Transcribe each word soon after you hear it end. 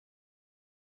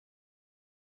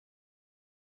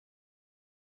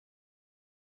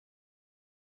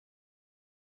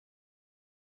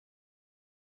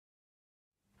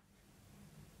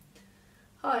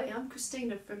Hi, I'm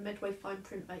Xtina from Medway Fine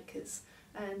Printmakers,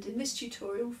 and in this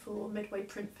tutorial for Medway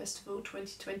Print Festival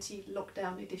 2020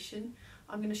 Lockdown Edition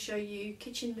I'm going to show you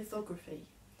kitchen lithography.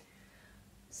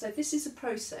 So this is a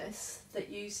process that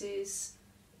uses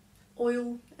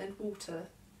oil and water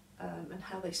and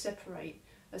how they separate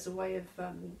as a way of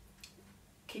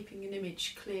keeping an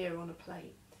image clear on a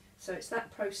plate. So it's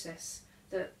that process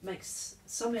that makes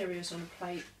some areas on a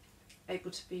plate able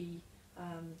to be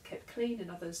kept clean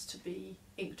and others to be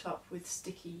inked up with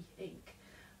sticky ink.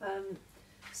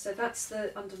 So that's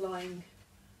the underlying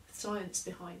science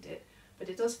behind it, but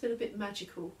it does feel a bit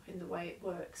magical in the way it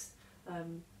works.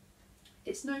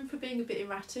 It's known for being a bit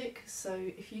erratic, so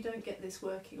if you don't get this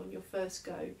working on your first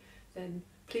go, then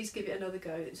please give it another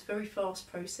go. It's a very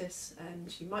fast process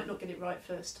and you might not get it right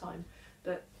first time,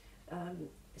 but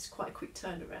it's quite a quick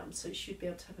turnaround, so you should be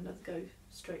able to have another go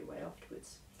straight away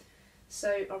afterwards.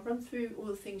 So I'll run through all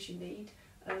the things you need.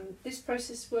 This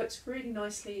process works really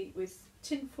nicely with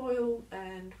tin foil,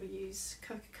 and we use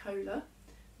Coca-Cola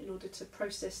in order to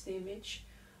process the image.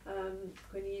 We're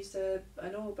going to use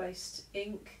an oil-based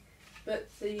ink, but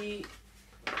the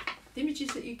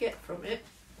images that you get from it,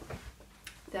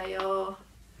 they are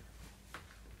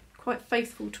quite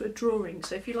faithful to a drawing.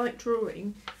 So if you like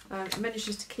drawing, it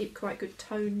manages to keep quite good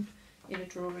tone in a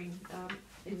drawing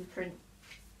in the print.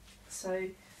 So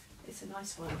it's a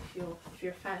nice one if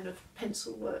you're a fan of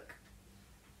pencil work.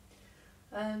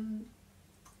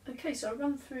 Okay, so I'll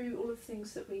run through all of the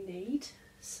things that we need.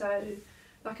 So,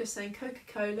 like I was saying,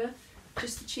 Coca-Cola,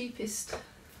 just the cheapest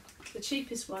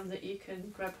one that you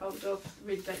can grab hold of.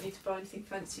 Really don't need to buy anything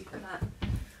fancy for that.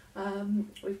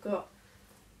 We've got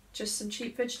just some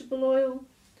cheap vegetable oil.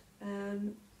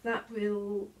 That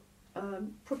will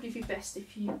probably be best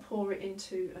if you pour it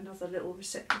into another little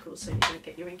receptacle so you don't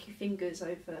get your inky fingers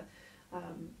over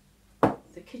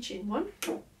the kitchen one.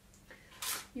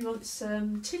 You want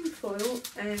some tin foil,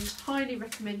 and highly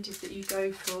recommended that you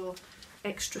go for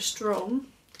extra strong,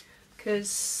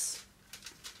 because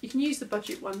you can use the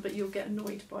budget one but you'll get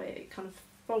annoyed by it. It kind of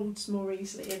folds more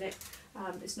easily and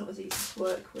it's not as easy to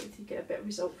work with. You get a better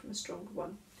result from a stronger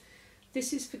one.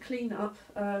 This is for clean up.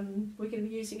 We're going to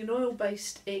be using an oil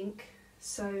based ink,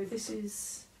 so this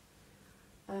is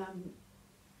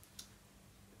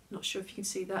not sure if you can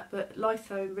see that, but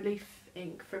litho relief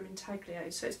ink from Intaglio.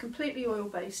 So it's completely oil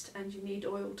based and you need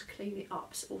oil to clean it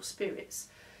up, or spirits.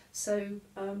 So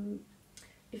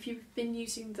if you've been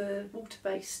using the water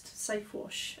based Safe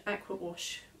Wash, Aqua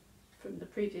Wash from the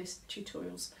previous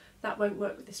tutorials, that won't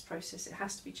work with this process. It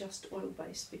has to be just oil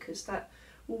based, because that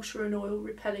water and oil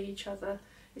repelling each other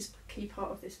is a key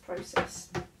part of this process.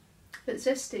 But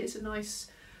Zest-it is a nice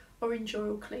orange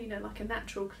oil cleaner, like a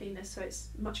natural cleaner, so it's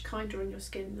much kinder on your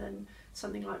skin than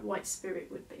something like white spirit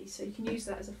would be. So you can use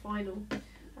that as a final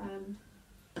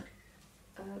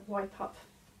wipe up.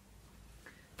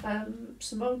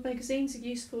 Some old magazines are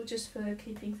useful just for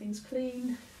keeping things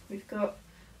clean. We've got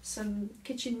some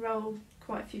kitchen roll,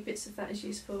 quite a few bits of that is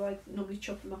useful. I normally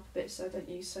chop them up a bit so I don't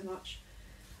use so much.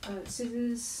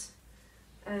 Scissors,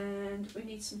 and we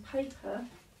need some paper.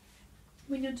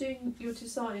 When you're doing your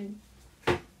design,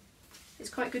 it's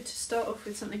quite good to start off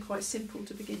with something quite simple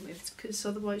to begin with, because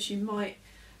otherwise you might,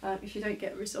 if you don't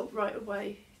get a result right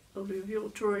away, all of your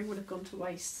drawing would have gone to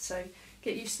waste. So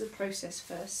get used to the process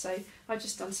first. So I've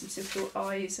just done some simple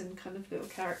eyes and kind of little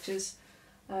characters,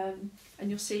 and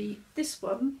you'll see this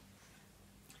one,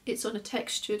 it's on a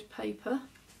textured paper,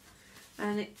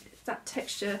 and that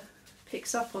texture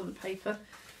picks up on the paper,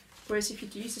 whereas if you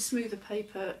use a smoother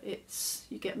paper,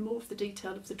 you get more of the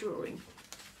detail of the drawing.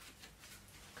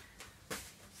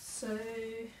 So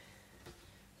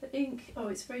the ink,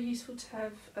 it's very useful to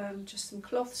have just some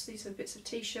cloths. These are bits of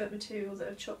t-shirt material that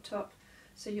are chopped up,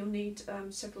 so you'll need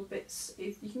several bits.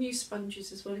 You can use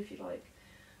sponges as well if you like.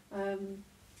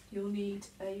 You'll need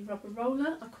a rubber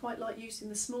roller. I quite like using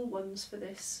the small ones for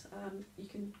this. You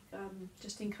can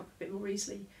just ink up a bit more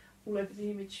easily all over the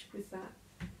image with that.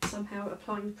 Somehow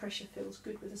applying the pressure feels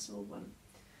good with a small one.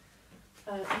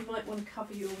 You might want to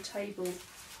cover your table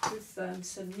with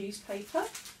some newspaper.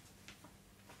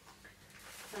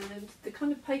 And the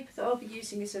kind of paper that I'll be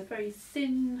using is a very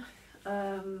thin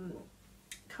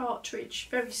cartridge,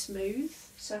 very smooth,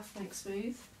 South Bank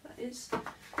smooth that is.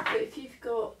 But if you've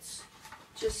got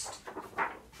just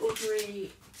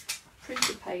ordinary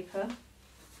printed paper,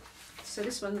 so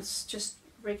this one's just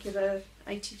regular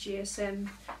 80 GSM,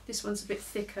 this one's a bit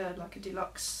thicker, like a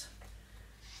deluxe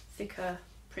thicker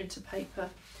printer paper,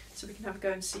 so we can have a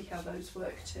go and see how those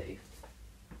work too.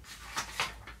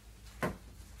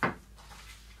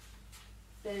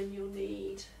 Then you'll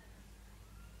need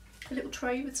a little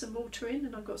tray with some water in,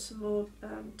 and I've got some more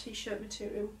t-shirt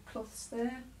material cloths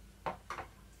there.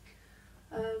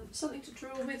 Something to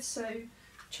draw with, so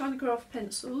Chinagraph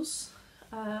pencils.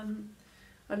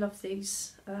 I love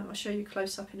these. I'll show you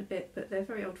close up in a bit, but they're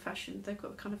very old fashioned. They've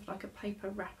got kind of like a paper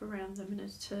wrap around them,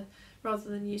 and rather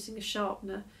than using a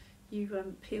sharpener, you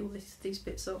peel these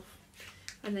bits off.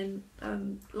 And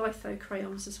then litho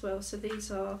crayons as well. So these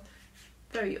are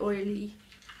very oily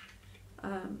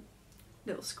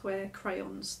little square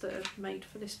crayons that are made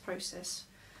for this process.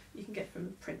 You can get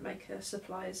from printmaker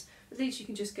suppliers. But these you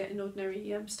can just get in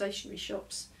ordinary stationery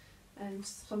shops, and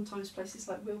sometimes places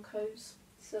like Wilko's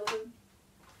sell them.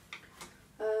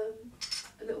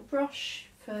 A little brush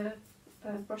for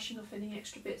brushing off any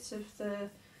extra bits of the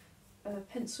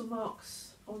pencil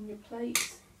marks on your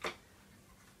plate.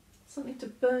 Something to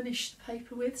burnish the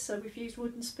paper with, so we've used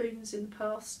wooden spoons in the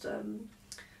past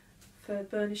for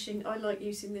burnishing. I like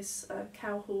using this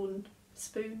cow horn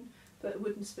spoon, but a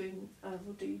wooden spoon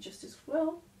will do just as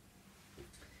well.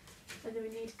 And then we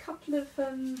need a couple of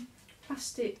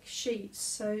plastic sheets.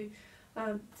 So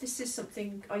this is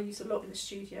something I use a lot in the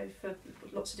studio for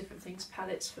lots of different things,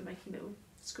 palettes for making little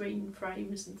screen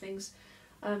frames and things.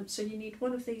 So you need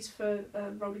one of these for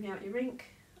rolling out your ink.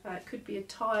 It could be a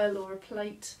tile or a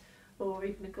plate, or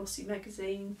even a glossy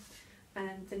magazine,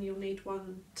 and then you'll need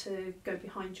one to go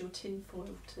behind your tin foil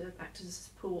to act as a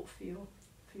support for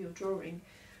your drawing.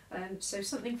 So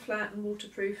something flat and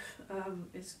waterproof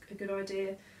is a good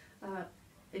idea.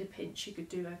 In a pinch you could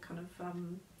do a kind of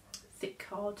thick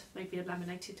card, maybe a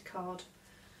laminated card.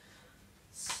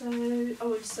 So, and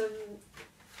some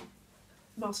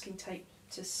masking tape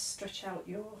to stretch out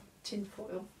your tin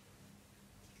foil.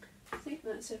 I think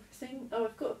that's everything. Oh,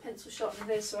 I've got a pencil sharpener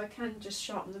there, so I can just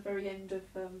sharpen the very end of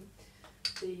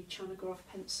the Chinagraph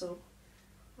pencil.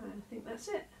 I think that's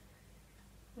it.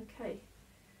 Okay.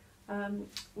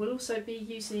 We'll also be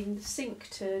using the sink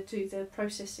to do the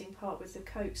processing part with the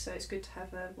Coke, so it's good to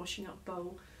have a washing up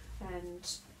bowl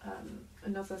and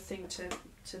another thing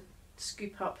to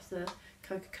scoop up the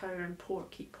Coca-Cola and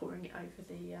keep pouring it over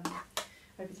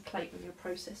the plate when you're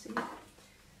processing it.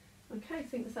 Okay, I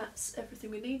think that's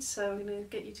everything we need, so I'm going to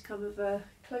get you to come over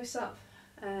close up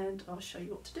and I'll show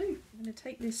you what to do. I'm going to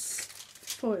take this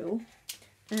foil,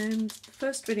 and the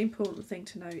first really important thing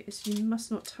to note is you must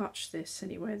not touch this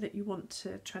anywhere that you want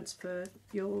to transfer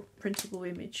your printable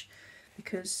image,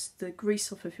 because the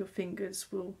grease off of your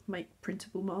fingers will make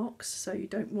printable marks, so you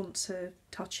don't want to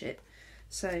touch it.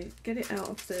 So get it out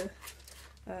of the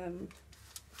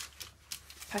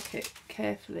packet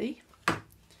carefully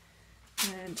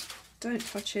and don't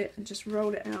touch it, and just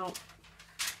roll it out.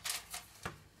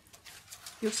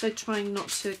 You're also trying not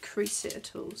to crease it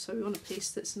at all, so we want a piece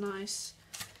that's nice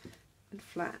and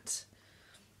flat.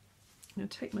 I'm going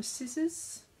to take my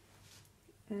scissors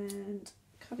and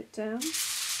cut it down.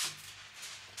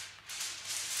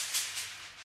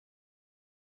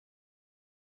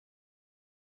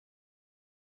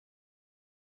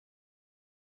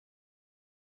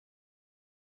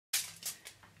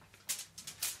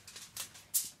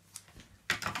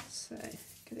 So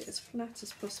get it as flat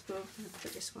as possible. I'm going to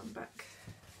put this one back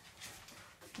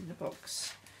in the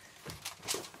box.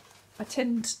 I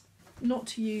tend not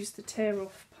to use the tear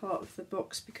off part of the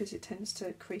box because it tends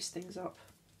to crease things up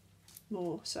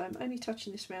more, so I'm only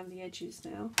touching this around the edges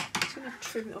now. I'm just going to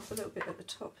trim it off a little bit at the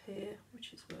top here,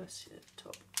 which is worse at the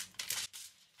top.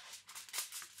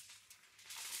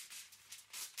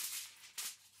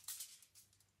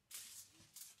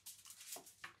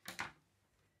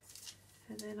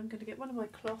 And then I'm going to get one of my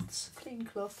cloths, clean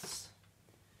cloths,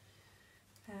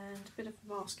 and a bit of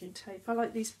masking tape. I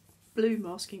like these blue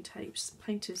masking tapes,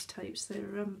 painter's tapes.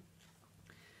 They're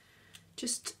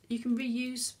just, you can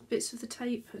reuse bits of the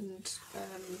tape, and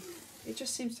it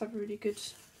just seems to have a really good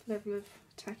level of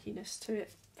tackiness to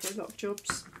it for a lot of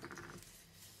jobs.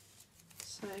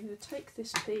 So I'm going to take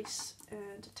this piece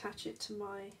and attach it to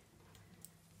my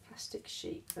plastic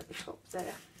sheet at the top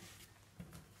there.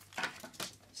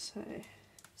 So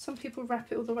some people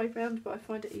wrap it all the way around, but I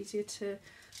find it easier to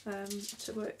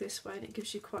work this way, and it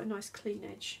gives you quite a nice clean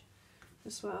edge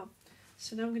as well.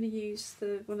 So now I'm going to use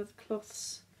one of the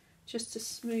cloths just to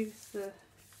smooth the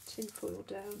tin foil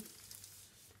down.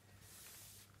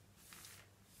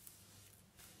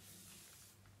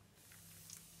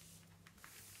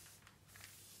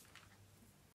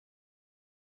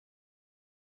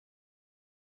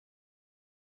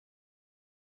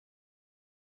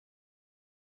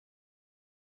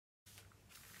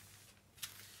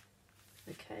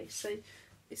 Okay, so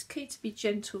it's key to be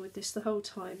gentle with this the whole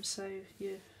time, so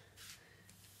you're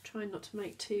trying not to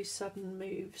make too sudden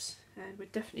moves, and we're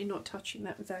definitely not touching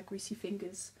that with our greasy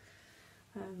fingers.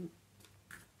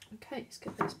 Okay, let's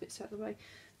get those bits out of the way.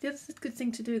 The other good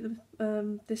thing to do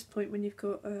at this point when you've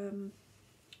got,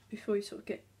 before you sort of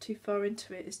get too far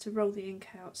into it, is to roll the ink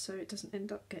out so it doesn't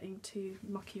end up getting too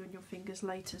mucky on your fingers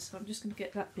later. So I'm just going to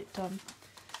get that bit done.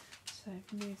 So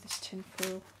move this tin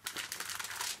foil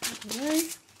out of the way.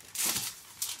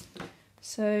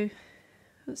 So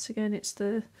once again, it's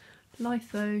the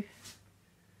litho.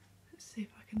 Let's see if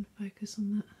I can focus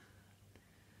on that.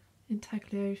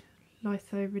 Intaglio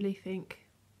litho relief ink.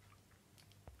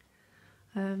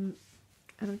 And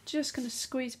I'm just going to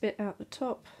squeeze a bit out the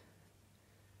top.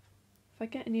 If I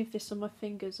get any of this on my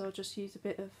fingers, I'll just use a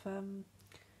bit of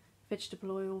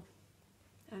vegetable oil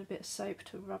and a bit of soap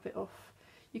to rub it off.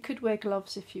 You could wear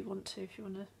gloves if you want to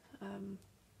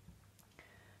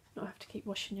not have to keep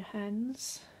washing your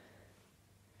hands.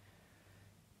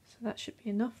 So that should be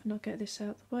enough, and I'll get this out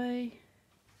of the way.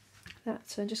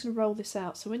 So I'm just going to roll this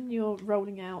out. So when you're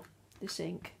rolling out this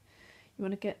ink, you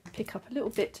want to pick up a little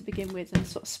bit to begin with and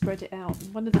sort of spread it out.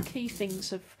 And one of the key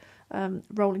things of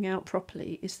rolling out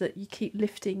properly is that you keep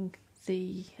lifting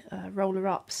the roller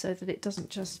up so that it doesn't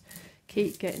just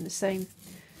keep getting the same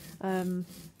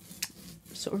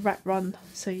sort of rat run.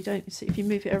 So if you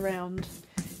move it around,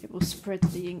 it will spread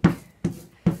the ink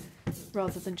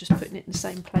rather than just putting it in the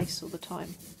same place all the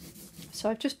time. So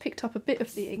I've just picked up a bit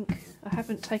of the ink. I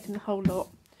haven't taken the whole lot,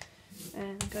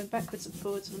 and I'm going backwards and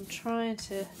forwards, and I'm trying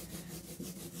to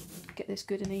get this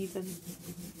good and even.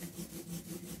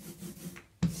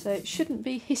 So it shouldn't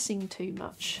be hissing too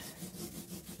much.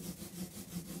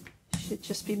 It should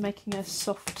just be making a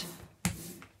soft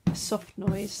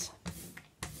noise.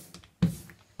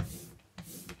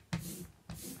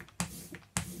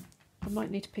 I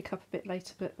might need to pick up a bit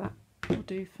later, but that will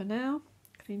do for now.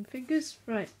 Clean fingers.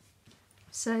 Right.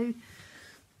 So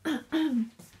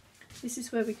this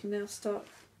is where we can now start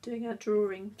doing our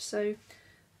drawing. So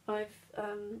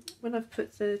when I've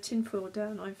put the tin foil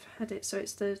down, I've had it so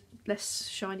it's the less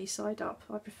shiny side up.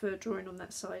 I prefer drawing on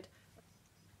that side.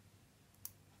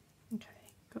 Okay,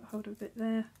 got hold of a bit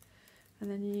there,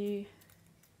 and then you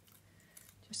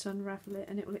just unravel it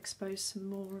and it will expose some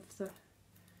more of the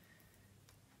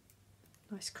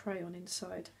nice crayon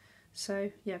inside.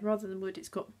 So yeah, rather than wood, it's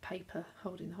got paper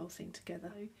holding the whole thing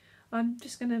together. I'm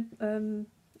just going to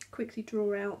quickly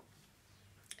draw out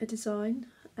a design,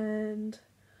 and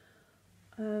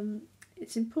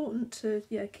it's important to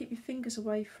keep your fingers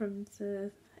away from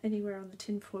anywhere on the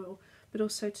tin foil, but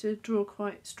also to draw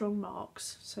quite strong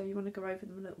marks. So you want to go over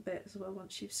them a little bit as well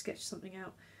once you've sketched something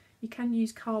out. You can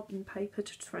use carbon paper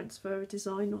to transfer a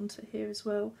design onto here as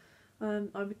well.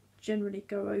 I would generally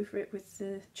go over it with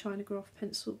the Chinagraph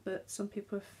pencil, but some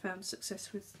people have found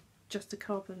success with just a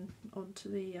carbon onto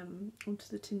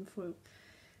the tin foil.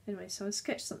 Anyway, so I'll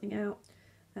sketch something out,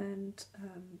 and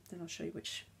then I'll show you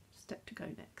which step to go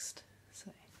next.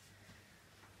 So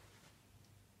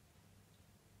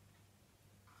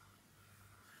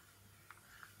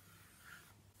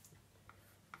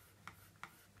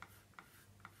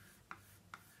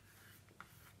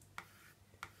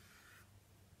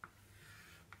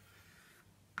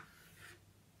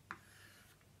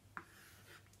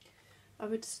I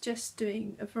would suggest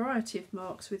doing a variety of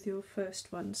marks with your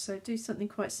first one. So do something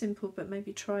quite simple, but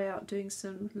maybe try out doing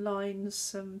some lines,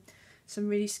 some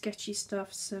really sketchy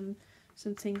stuff, some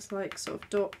things like sort of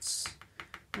dots,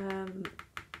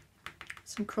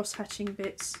 some cross-hatching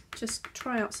bits. Just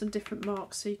try out some different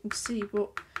marks so you can see what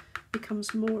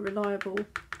becomes more reliable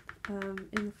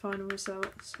in the final result.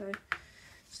 So I'm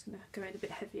just going to go in a bit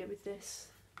heavier with this.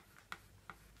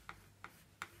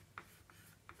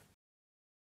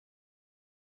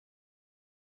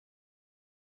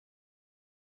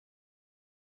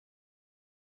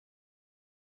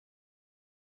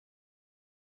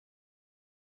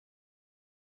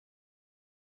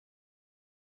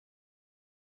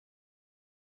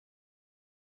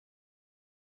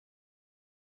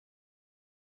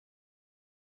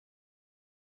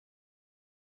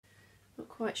 Not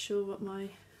quite sure what my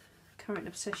current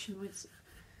obsession with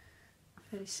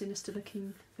fairly sinister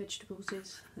looking vegetables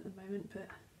is at the moment, but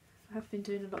I have been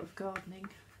doing a lot of gardening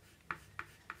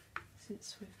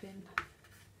since we've been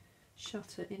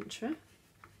shut at INTRA.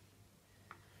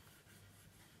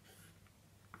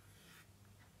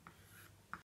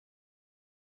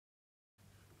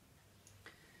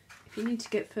 If you need to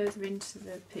get further into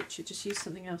the picture, just use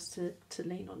something else to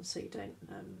lean on so you don't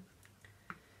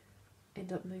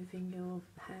end up moving your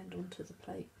hand onto the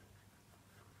plate.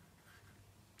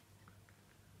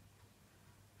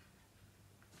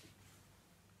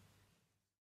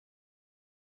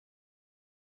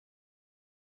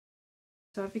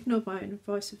 So I've ignored my own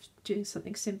advice of doing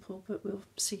something simple, but we'll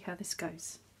see how this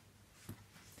goes.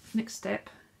 Next step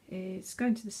is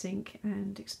going to the sink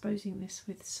and exposing this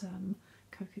with some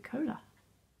Coca-Cola.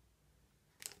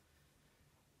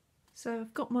 So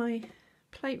I've got my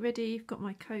plate ready, I've got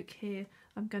my Coke here.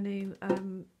 I'm going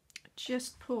to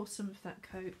just pour some of that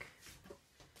Coke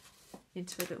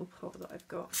into a little pot that I've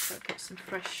got. So I've got some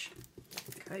fresh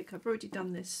Coke. I've already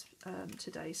done this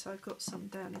today, so I've got some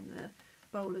down in the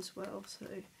bowl as well, so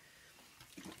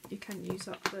you can use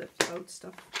up the old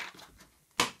stuff.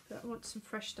 But I want some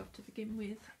fresh stuff to begin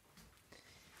with,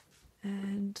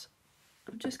 and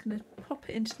I'm just going to pop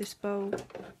it into this bowl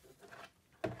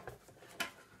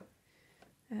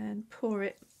and pour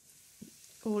it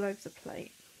all over the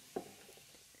plate.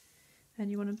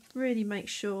 And you want to really make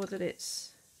sure that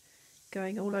it's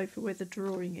going all over where the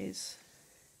drawing is.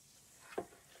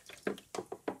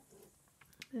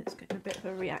 It's getting a bit of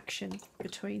a reaction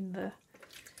between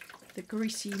the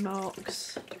greasy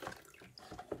marks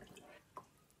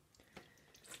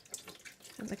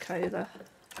and the cola.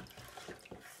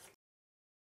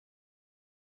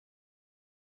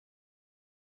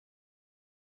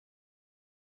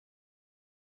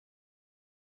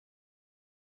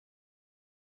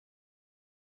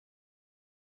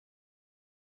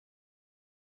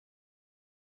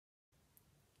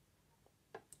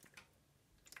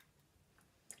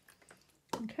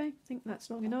 Okay, I think that's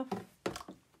long enough.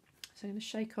 So I'm going to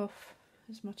shake off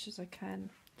as much as I can,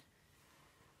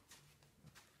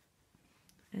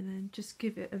 and then just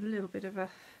give it a little bit of a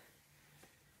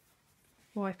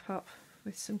wipe up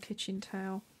with some kitchen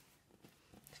towel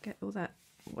to get all that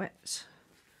wet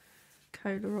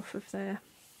cola off of there.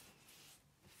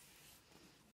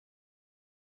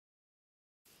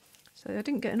 So I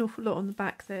didn't get an awful lot on the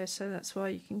back there, so that's why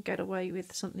you can get away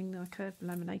with something like a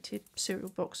laminated cereal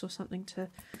box or something to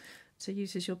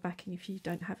use as your backing if you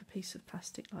don't have a piece of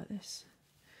plastic like this.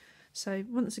 So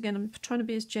once again, I'm trying to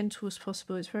be as gentle as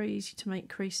possible. It's very easy to make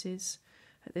creases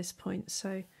at this point,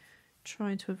 so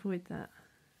trying to avoid that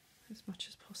as much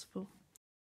as possible.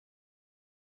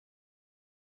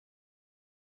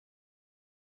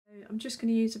 So I'm just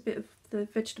going to use a bit of the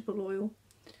vegetable oil.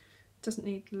 It doesn't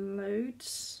need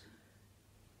loads.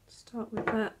 Start with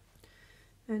that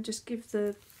and just give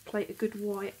the plate a good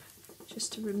wipe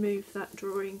just to remove that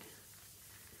drawing.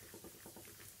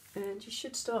 And you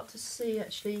should start to see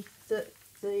actually that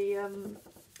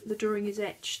the drawing is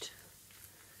etched.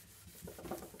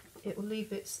 It will leave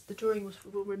the drawing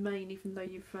will remain even though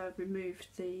you've removed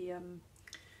the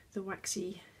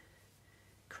waxy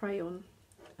crayon.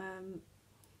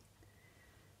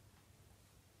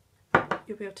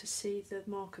 You'll be able to see the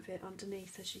mark of it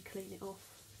underneath as you clean it off.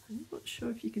 I'm not sure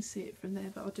if you can see it from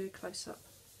there, but I'll do a close-up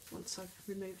once I've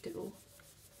removed it all.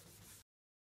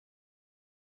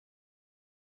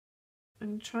 I'm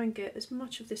going to try and get as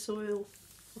much of this oil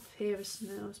off here as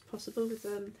now as possible, with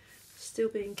still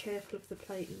being careful of the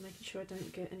plate and making sure I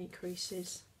don't get any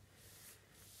creases,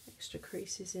 extra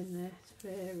creases in there. It's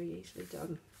very easily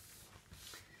done.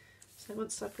 So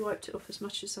once I've wiped it off as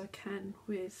much as I can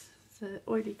with the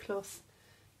oily cloth,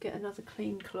 get another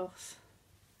clean cloth.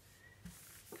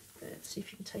 See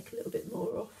if you can take a little bit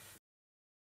more off.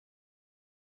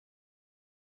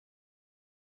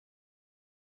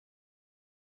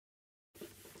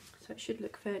 So it should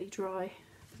look fairly dry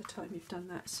by the time you've done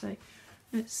that. So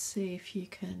let's see if you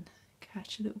can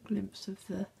catch a little glimpse of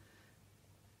the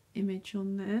image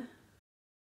on there.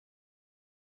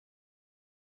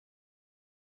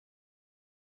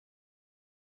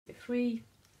 If we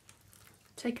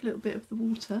take a little bit of the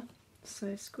water,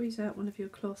 so squeeze out one of your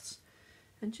cloths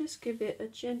and just give it a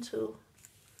gentle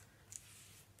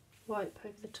wipe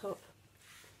over the top,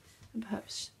 and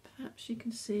perhaps you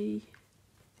can see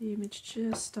the image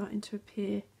just starting to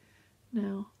appear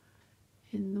now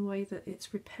in the way that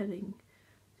it's repelling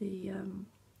the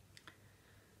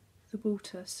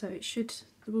water. So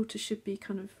the water should be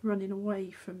kind of running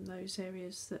away from those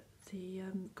areas that the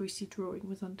greasy drawing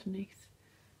was underneath.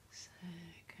 So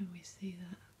can we see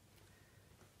that?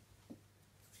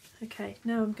 Okay,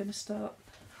 now I'm going to start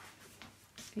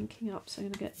inking up, so I'm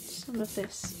going to get some of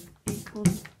this ink on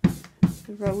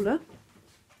the roller,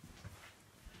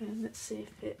 and let's see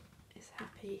if it is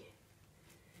happy.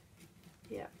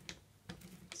 Yeah,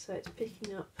 so it's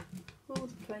picking up all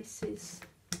the places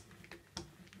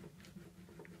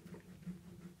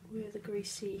where the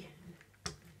greasy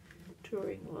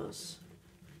drawing was.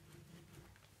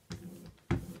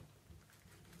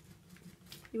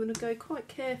 You want to go quite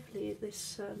carefully at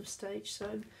this stage, so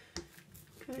I'm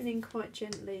going in quite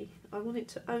gently. I want it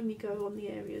to only go on the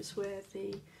areas where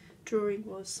the drawing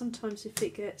was. Sometimes if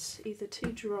it gets either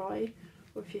too dry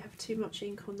or if you have too much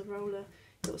ink on the roller,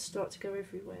 it will start to go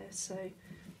everywhere. So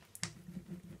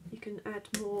you can add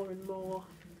more and more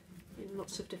in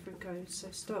lots of different goes. So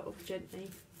start off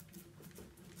gently.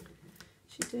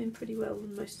 She's doing pretty well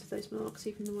on most of those marks,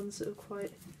 even the ones that are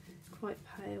quite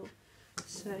pale.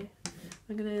 So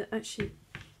I'm going to actually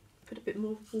put a bit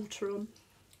more water on.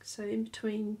 So in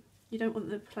between, you don't want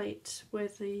the plate where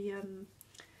the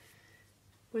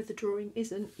drawing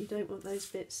isn't. You don't want those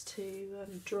bits to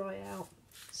dry out.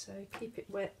 So keep it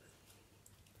wet.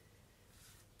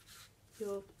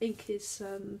 Your ink is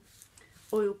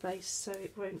oil based, so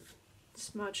it won't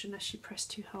smudge unless you press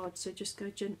too hard. So just go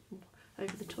gentle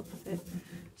over the top of it.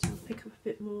 So I'll pick up a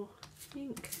bit more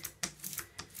ink.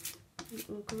 It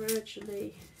will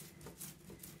gradually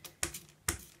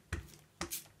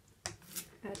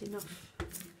add enough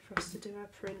for us to do our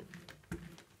print.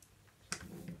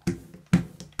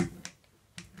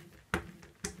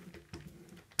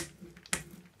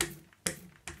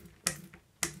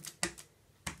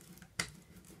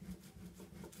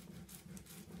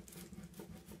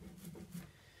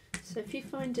 So if you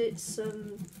find it's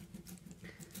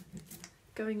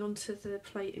going onto the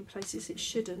plate in places it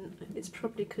shouldn't, it's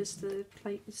probably because the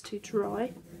plate is too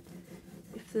dry.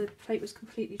 If the plate was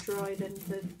completely dry, then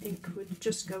the ink would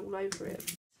just go all over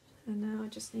it. And now I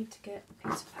just need to get a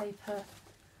piece of paper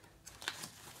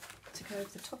to go over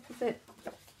the top of it.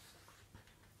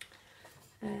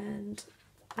 And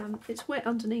it's wet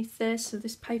underneath there, so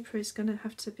this paper is going to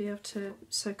have to be able to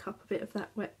soak up a bit of that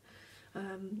wet,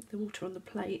 the water on the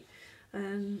plate.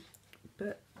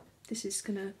 But this is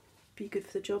going to be good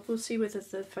for the job. We'll see whether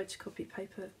the photocopy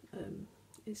paper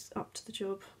is up to the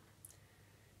job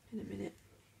in a minute,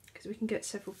 because we can get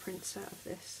several prints out of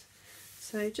this.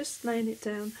 So just laying it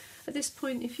down. At this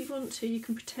point, if you want to, you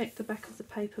can protect the back of the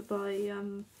paper by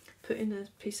putting a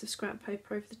piece of scrap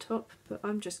paper over the top, but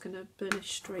I'm just going to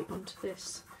burnish straight onto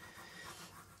this.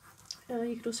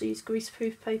 You could also use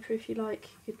greaseproof paper if you like.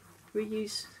 You could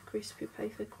reuse greaseproof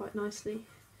paper quite nicely.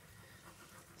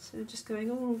 So just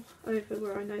going all over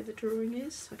where I know the drawing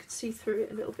is. I can see through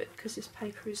it a little bit because this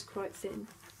paper is quite thin.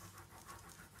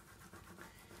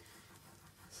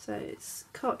 So it's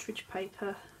cartridge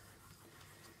paper.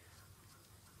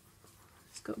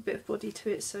 It's got a bit of body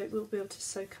to it, so it will be able to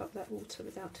soak up that water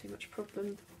without too much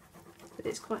problem. But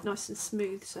it's quite nice and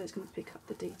smooth, so it's going to pick up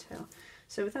the detail.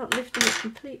 So without lifting it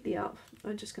completely up,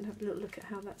 I'm just going to have a little look at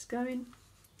how that's going.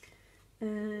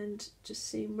 And just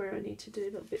seeing where I need to do a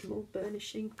little bit more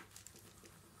burnishing.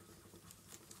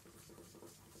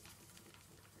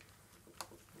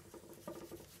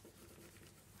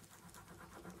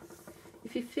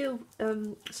 If you feel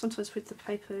sometimes with the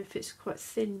paper, if it's quite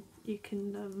thin, you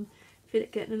can feel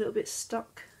it getting a little bit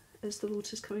stuck as the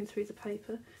water's coming through the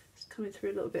paper. It's coming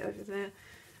through a little bit over there,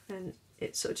 and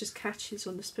it sort of just catches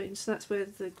on the spoon. So that's where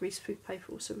the greaseproof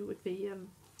paper also would be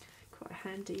quite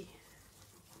handy.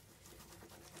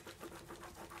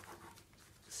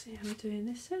 See how we're doing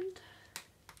this end.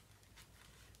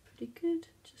 Pretty good.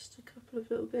 Just a couple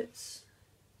of little bits.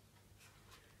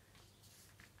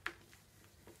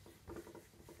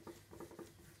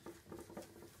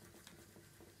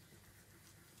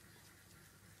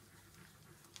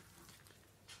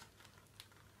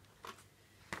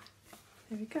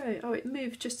 There we go. Oh, it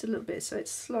moved just a little bit, so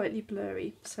it's slightly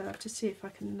blurry. So I have to see if I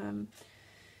can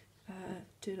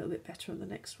do a little bit better on the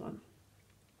next one.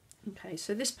 Okay,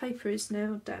 so this paper is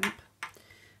now damp,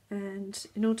 and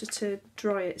in order to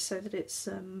dry it so that it's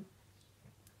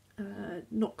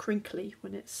not crinkly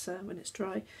when it's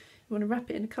dry, you want to wrap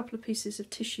it in a couple of pieces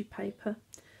of tissue paper.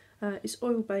 It's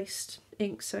oil-based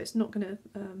ink, so it's not going to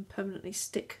permanently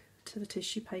stick to the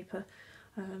tissue paper.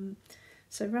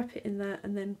 So wrap it in that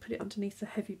and then put it underneath the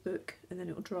heavy book, and then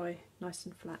it will dry nice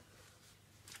and flat.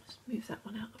 Just move that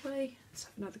one out of the way. Let's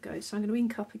have another go. So I'm going to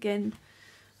ink up again.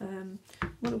 I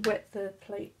want to wet the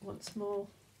plate once more.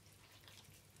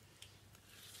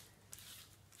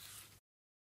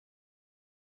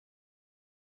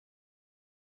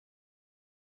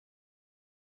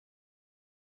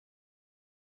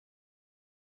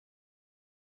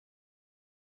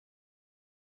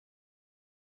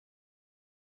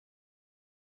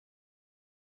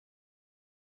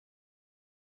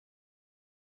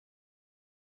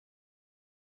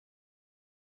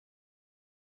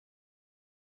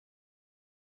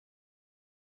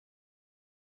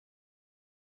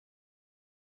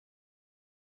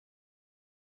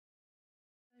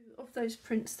 Of those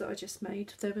prints that I just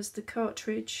made, there was the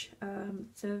cartridge,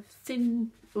 the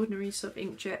thin ordinary sort of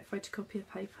inkjet photocopier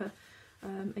paper,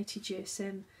 80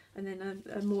 GSM, and then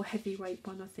a more heavyweight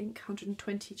one, I think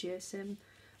 120 GSM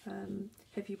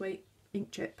heavyweight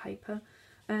inkjet paper,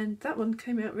 and that one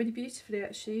came out really beautifully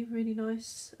actually, really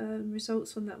nice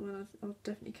results on that one. I'll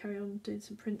definitely carry on doing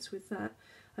some prints with that.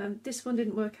 This one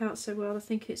didn't work out so well. I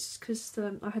think it's because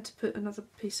I had to put another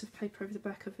piece of paper over the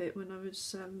back of it when I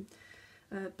was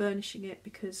burnishing it,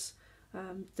 because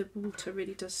the water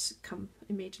really does come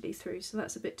immediately through, so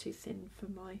that's a bit too thin for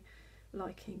my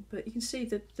liking. But you can see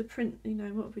the print, you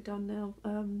know, what have we done now?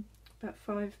 About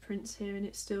 5 prints here, and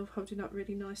it's still holding up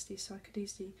really nicely, so I could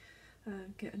easily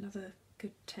get another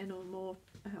good 10 or more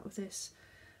out of this.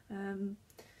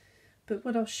 But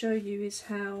what I'll show you is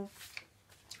how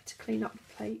to clean up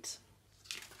the plate.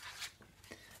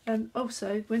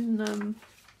 Also, when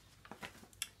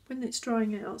it's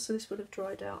drying out, so this will have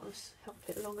dried out, let's help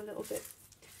it along a little bit.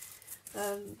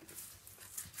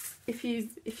 If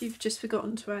you've just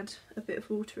forgotten to add a bit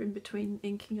of water in between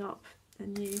inking up,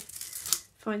 and you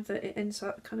find that it ends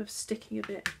up kind of sticking a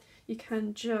bit, you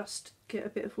can just get a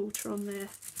bit of water on there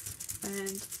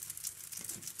and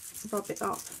rub it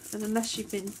up. And unless you've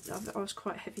been, I was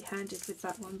quite heavy-handed with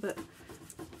that one, but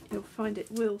you'll find it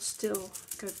will still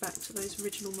go back to those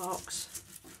original marks,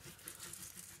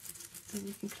 and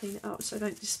you can clean it up. So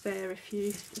don't despair if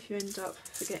you end up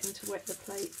forgetting to wet the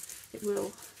plate. It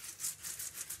will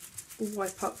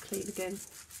wipe up clean again,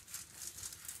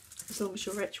 as long as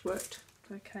your etch worked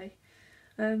okay.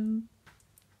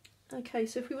 Okay,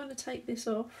 so if we want to take this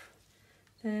off,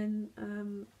 then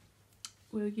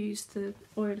we'll use the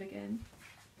oil again.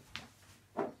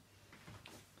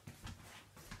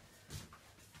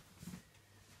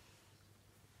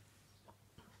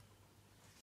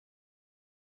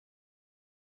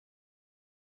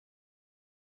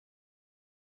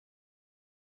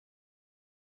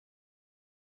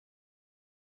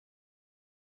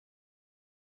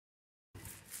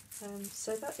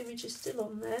 So that image is still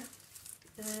on there,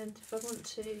 and if I want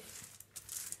to,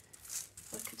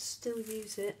 I could still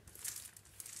use it.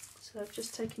 So I've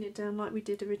just taken it down like we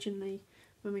did originally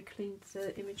when we cleaned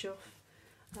the image off,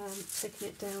 taking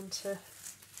it down to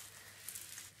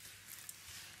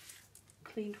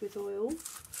cleaned off with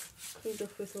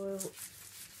oil,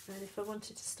 and if I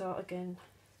wanted to start again,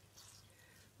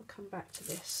 I'll come back to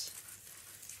this.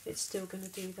 It's still going to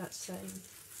do that same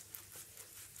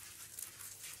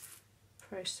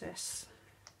process.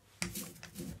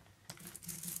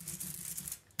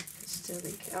 Still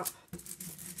ink it up.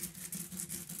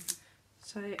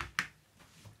 So I'm going to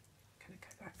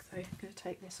go back though, I'm going to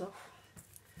take this off.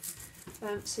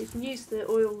 So you can use the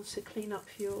oil to clean up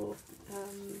your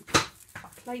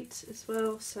plate as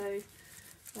well. So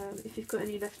if you've got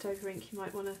any leftover ink, you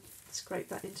might want to scrape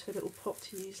that into a little pot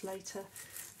to use later.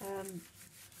 And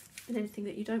anything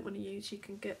that you don't want to use, you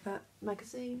can get that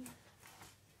magazine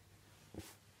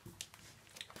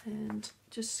and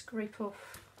just scrape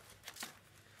off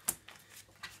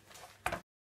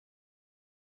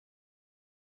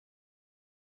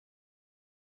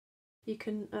you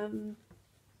can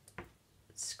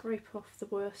scrape off the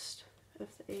worst of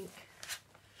the ink.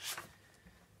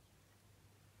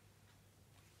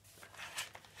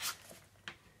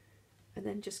 And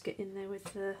then just get in there with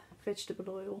the vegetable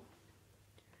oil.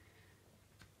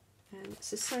 And it's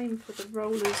the same for the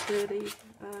rollers really,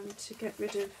 to get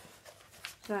rid of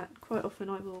that. Quite often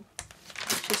I will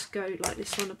just go like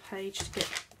this on a page to get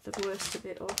the worst of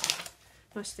it off.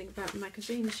 Nice thing about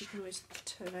magazines, you can always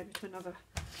turn over to another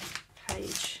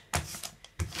page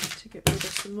to get rid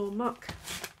of some more muck.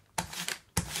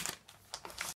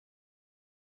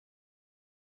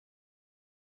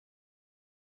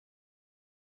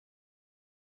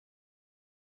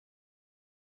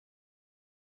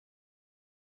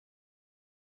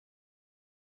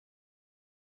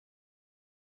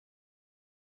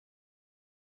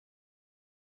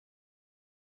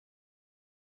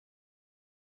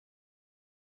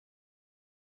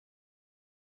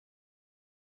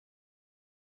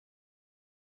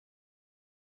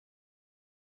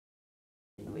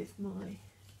 With my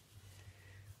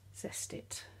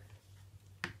Zest-it.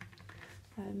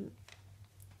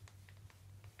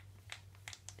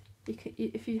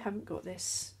 If you haven't got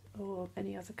this or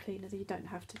any other cleaner, you don't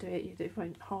have to do it. It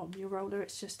won't harm your roller.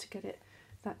 It's just to get it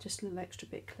that just a little extra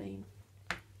bit clean.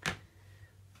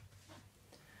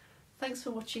 Thanks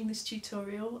for watching this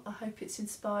tutorial. I hope it's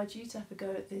inspired you to have a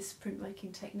go at this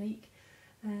printmaking technique.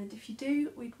 And if you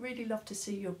do, we'd really love to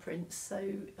see your prints, so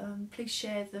please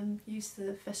share them, use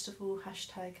the festival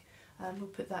hashtag, we'll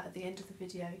put that at the end of the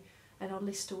video, and I'll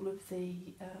list all of the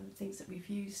things that we've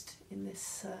used in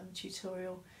this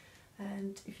tutorial.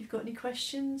 And if you've got any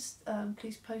questions,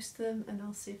 please post them and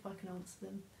I'll see if I can answer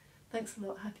them. Thanks a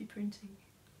lot, happy printing.